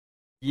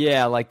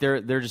 yeah, like,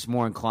 they're just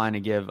more inclined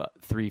to give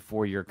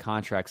 3-4 year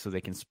contracts so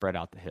they can spread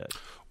out the hit.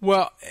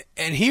 Well,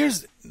 and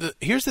here's the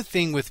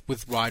thing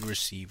with wide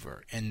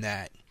receiver, in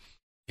that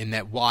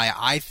why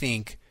I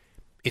think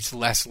it's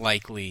less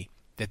likely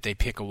that they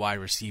pick a wide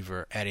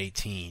receiver at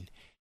 18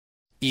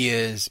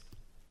 is,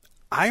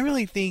 I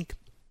really think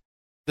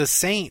the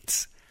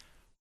Saints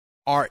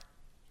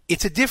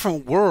it's a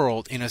different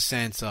world in a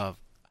sense of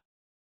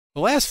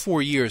the last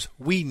 4 years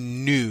we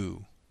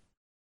knew.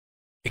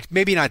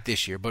 Maybe not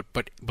this year, but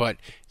 100%,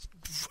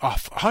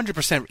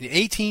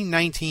 18,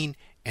 19,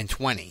 and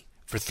 20,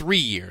 for 3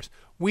 years,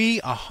 we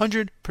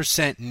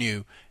 100%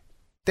 knew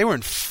they were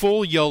in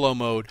full YOLO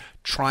mode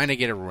trying to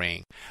get a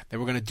ring. They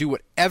were going to do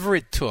whatever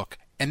it took.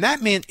 And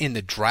that meant in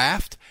the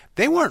draft,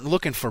 they weren't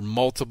looking for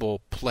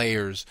multiple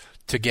players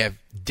to give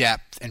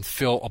depth and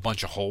fill a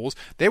bunch of holes.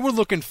 They were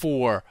looking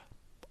for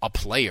a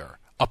player,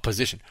 a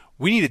position.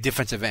 We need a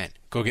defensive end.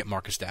 Go get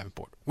Marcus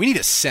Davenport. We need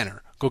a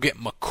center. Go get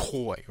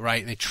McCoy, right?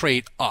 And they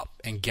trade up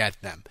and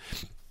get them.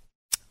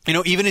 You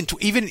know, even in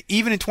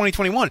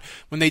 2021,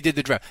 when they did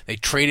the draft, they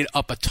traded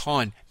up a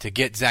ton to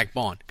get Zach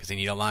Bond because they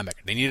need a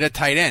linebacker. They needed a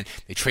tight end.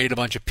 They traded a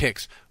bunch of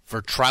picks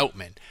for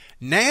Troutman.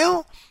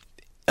 Now,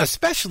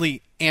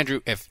 especially,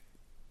 Andrew, if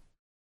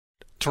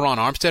Teron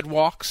Armstead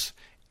walks,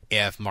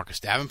 if Marcus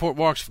Davenport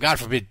walks, if God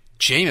forbid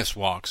Jameis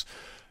walks,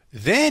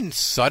 then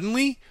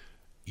suddenly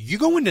you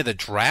go into the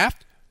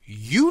draft,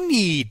 you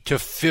need to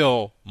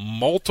fill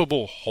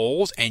multiple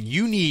holes, and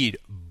you need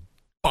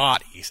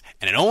bodies.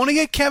 And I don't want to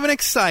get Kevin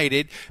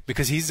excited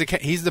because he's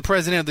the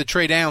president of the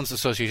Trey Downs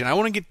Association. I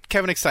want to get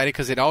Kevin excited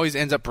because it always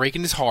ends up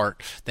breaking his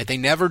heart that they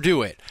never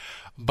do it.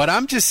 But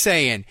I'm just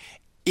saying,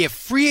 if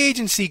free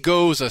agency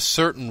goes a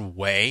certain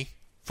way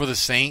for the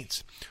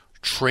Saints,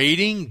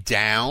 trading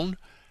down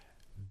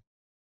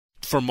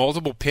for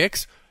multiple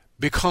picks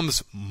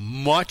becomes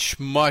much,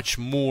 much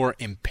more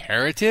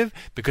imperative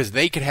because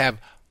they could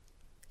have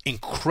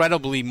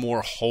incredibly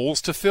more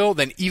holes to fill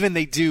than even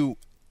they do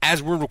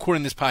as we're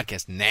recording this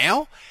podcast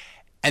now.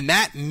 And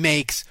that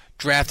makes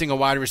drafting a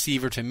wide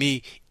receiver, to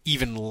me,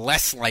 even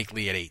less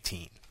likely at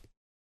 18.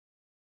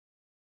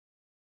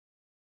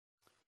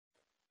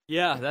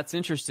 Yeah, that's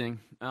interesting,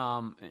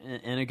 and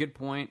a good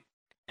point.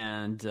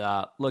 And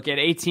look, at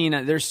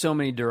 18, there's so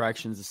many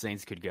directions the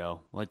Saints could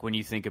go, like when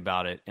you think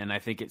about it. And I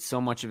think so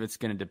much of it's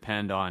going to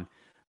depend on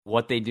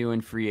what they do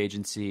in free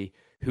agency,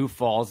 who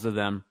falls to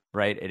them,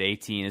 right, at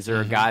 18. Is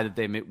there a guy that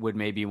they would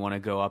maybe want to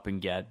go up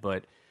and get?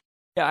 But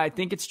yeah, I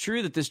think it's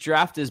true that this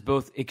draft is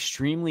both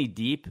extremely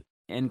deep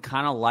and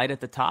kind of light at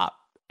the top.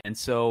 And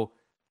so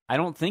I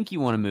don't think you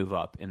want to move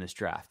up in this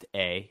draft,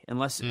 A,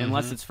 unless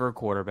it's for a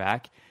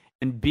quarterback.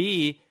 And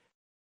B,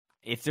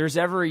 if there's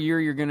ever a year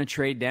you're going to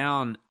trade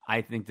down,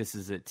 I think this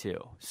is it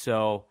too.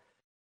 So,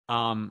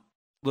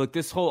 look,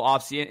 this whole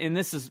offseason, and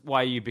this is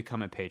why you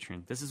become a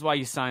patron. This is why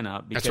you sign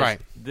up. Because that's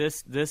right.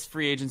 This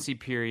free agency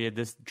period,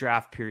 this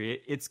draft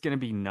period, it's going to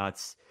be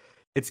nuts.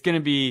 It's going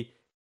to be,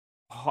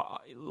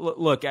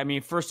 look, I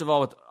mean, first of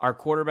all, with our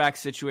quarterback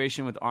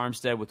situation with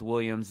Armstead, with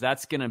Williams,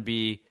 that's going to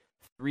be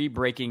 3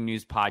 breaking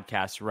news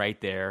podcasts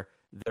right there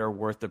that are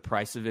worth the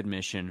price of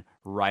admission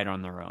right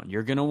on their own.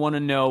 You're going to want to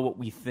know what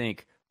we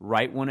think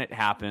right when it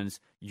happens.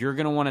 You're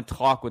going to want to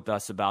talk with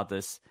us about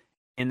this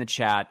in the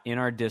chat, in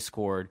our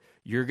Discord.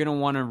 You're going to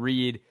want to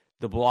read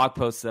the blog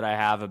posts that I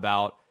have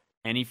about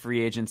any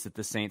free agents that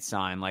the Saints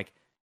sign. Like,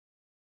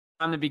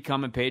 time to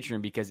become a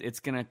patron because it's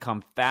going to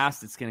come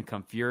fast. It's going to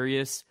come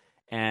furious.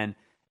 And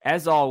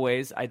as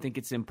always, I think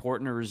it's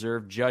important to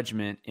reserve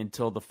judgment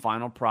until the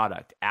final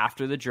product.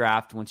 After the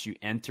draft, once you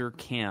enter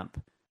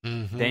camp,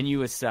 then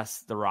you assess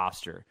the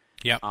roster.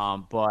 Yeah.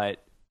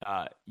 But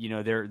you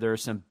know, there are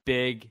some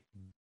big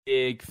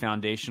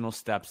foundational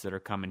steps that are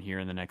coming here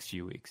in the next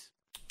few weeks.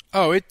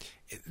 Oh,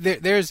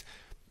 there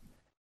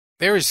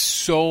is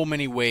so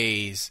many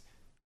ways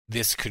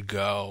this could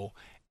go.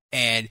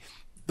 And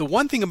the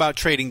one thing about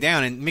trading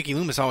down, and Mickey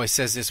Loomis always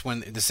says this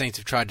when the Saints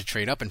have tried to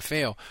trade up and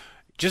fail,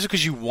 just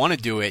because you want to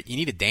do it, you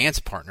need a dance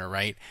partner,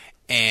 right?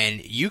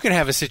 And you could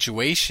have a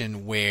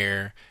situation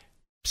where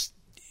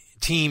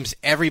teams,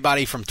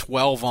 everybody from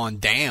 12 on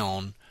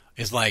down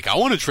is like, I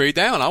want to trade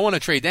down.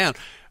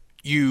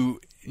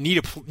 You need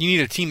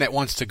a team that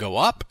wants to go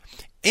up,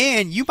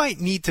 and you might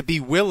need to be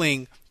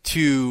willing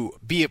to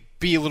be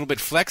a little bit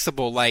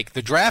flexible. Like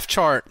the draft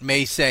chart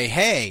may say,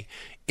 hey,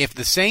 if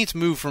the Saints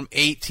move from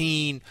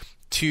 18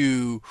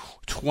 to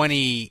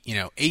 20,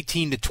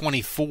 18 to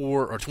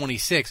 24 or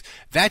 26,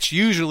 that's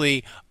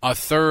usually a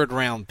third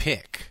round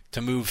pick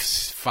to move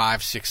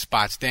 5-6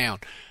 spots down.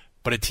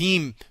 But a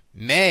team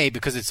may,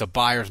 because it's a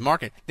buyer's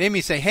market, they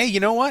may say, hey, you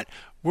know what?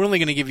 We're only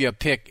going to give you a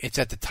pick. It's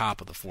at the top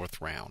of the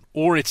 4th round,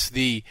 or it's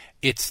the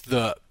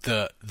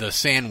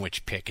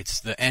sandwich pick. It's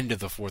the end of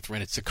the 4th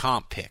round. It's a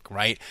comp pick,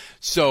 right?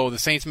 So the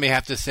Saints may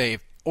have to say,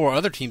 or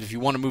other teams, if you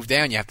want to move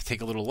down, you have to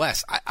take a little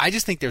less. I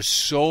just think there's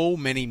so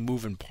many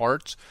moving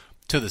parts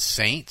to the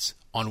Saints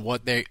on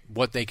what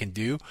they can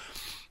do.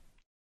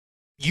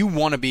 You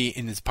want to be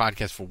in this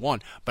podcast for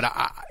one, but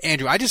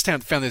Andrew, I just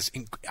found this.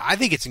 I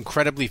think it's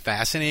incredibly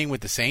fascinating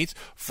with the Saints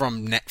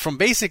from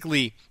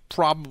basically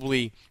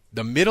probably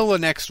the middle of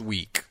next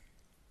week,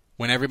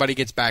 when everybody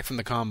gets back from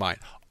the combine,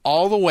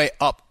 all the way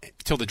up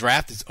till the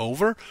draft is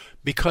over,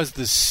 because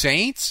the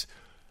Saints,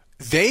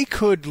 they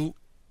can.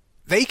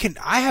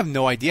 I have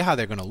no idea how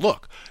they're going to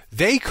look.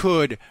 They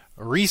could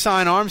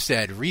re-sign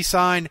Armstead,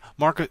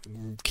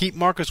 keep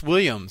Marcus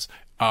Williams,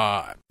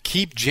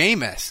 keep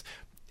Jameis.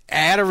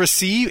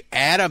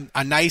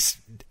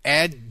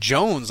 Add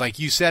Jones, like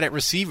you said, at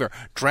receiver.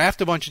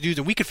 Draft a bunch of dudes,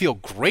 and we could feel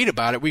great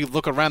about it. We could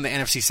look around the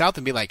NFC South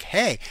and be like,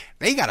 hey,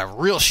 they got a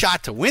real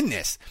shot to win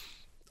this.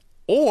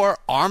 Or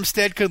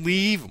Armstead could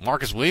leave,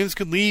 Marcus Williams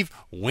could leave,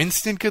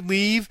 Winston could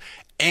leave,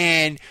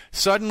 and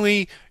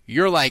suddenly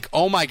you're like,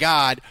 oh my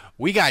God,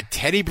 we got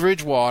Teddy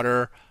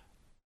Bridgewater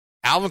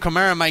Alvin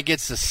Kamara might get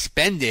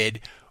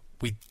suspended.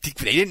 They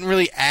didn't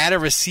really add a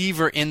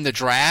receiver in the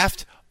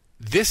draft.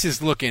 This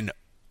is looking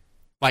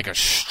like a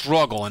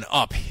struggle, an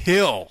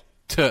uphill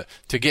to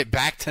get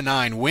back to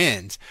 9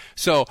 wins.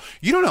 So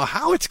you don't know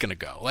how it's going to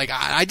go. Like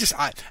I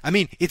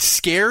mean, it's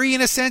scary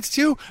in a sense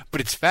too, but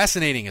it's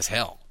fascinating as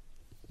hell.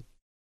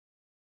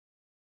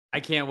 I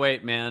can't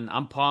wait, man.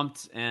 I'm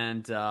pumped,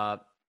 and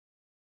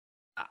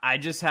I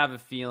just have a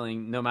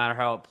feeling no matter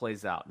how it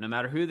plays out, no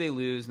matter who they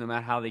lose, no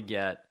matter who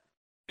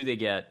they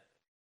get,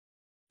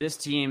 this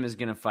team is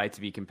going to fight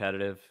to be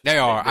competitive. They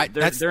are.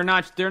 They're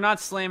not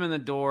slamming the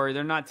door.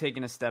 They're not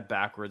taking a step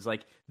backwards.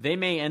 Like, they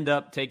may end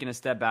up taking a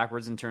step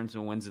backwards in terms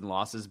of wins and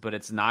losses, but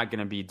it's not going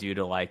to be due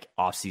to like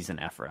off-season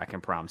effort. I can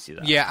promise you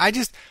that. Yeah, I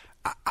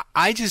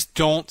just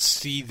don't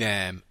see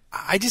them.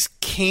 I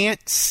just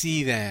can't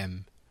see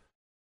them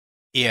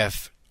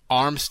if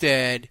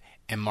Armstead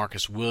and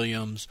Marcus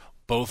Williams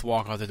both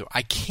walk out the door.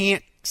 I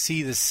can't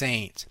see the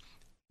Saints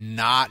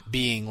not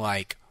being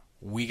like,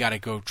 we got to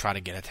go try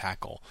to get a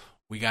tackle.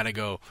 We got to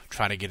go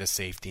try to get a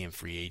safety in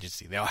free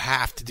agency. They'll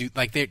have to do,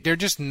 like, they're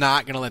just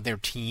not going to let their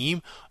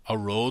team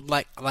erode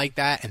like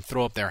that and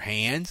throw up their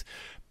hands,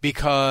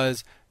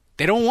 because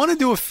they don't want to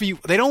do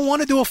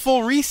a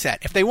full reset.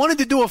 If they wanted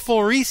to do a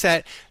full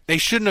reset, they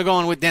shouldn't have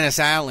gone with Dennis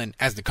Allen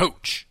as the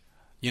coach,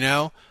 you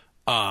know?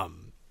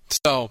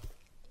 So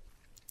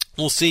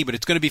we'll see, but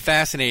it's going to be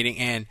fascinating,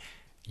 and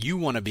you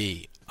want to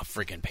be a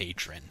freaking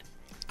patron.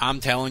 I'm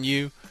telling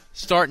you,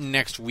 starting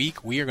next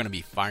week, we are going to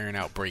be firing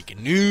out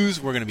breaking news.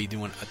 We're going to be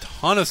doing a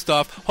ton of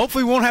stuff.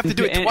 Hopefully, we won't have to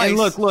do it twice.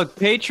 And look,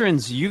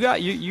 patrons, you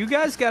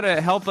guys got to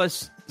help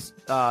us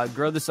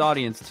grow this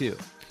audience too.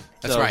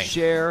 That's so right.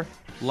 Share,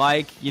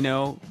 like,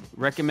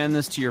 recommend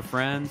this to your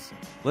friends.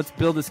 Let's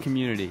build this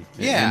community.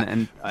 Yeah.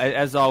 And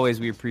as always,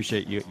 we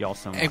appreciate y'all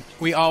so much. And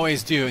we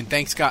always do. And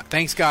thanks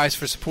guys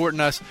for supporting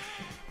us.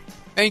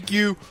 Thank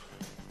you.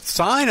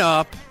 Sign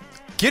up.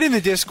 Get in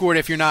the Discord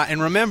if you're not.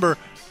 And remember,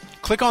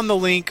 click on the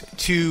link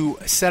to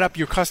set up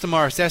your custom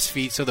RSS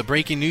feed so the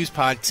Breaking News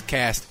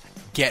podcast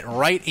get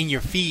right in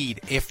your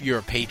feed if you're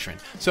a patron.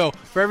 So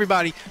for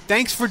everybody,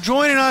 thanks for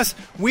joining us.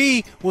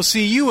 We will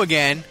see you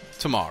again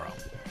tomorrow.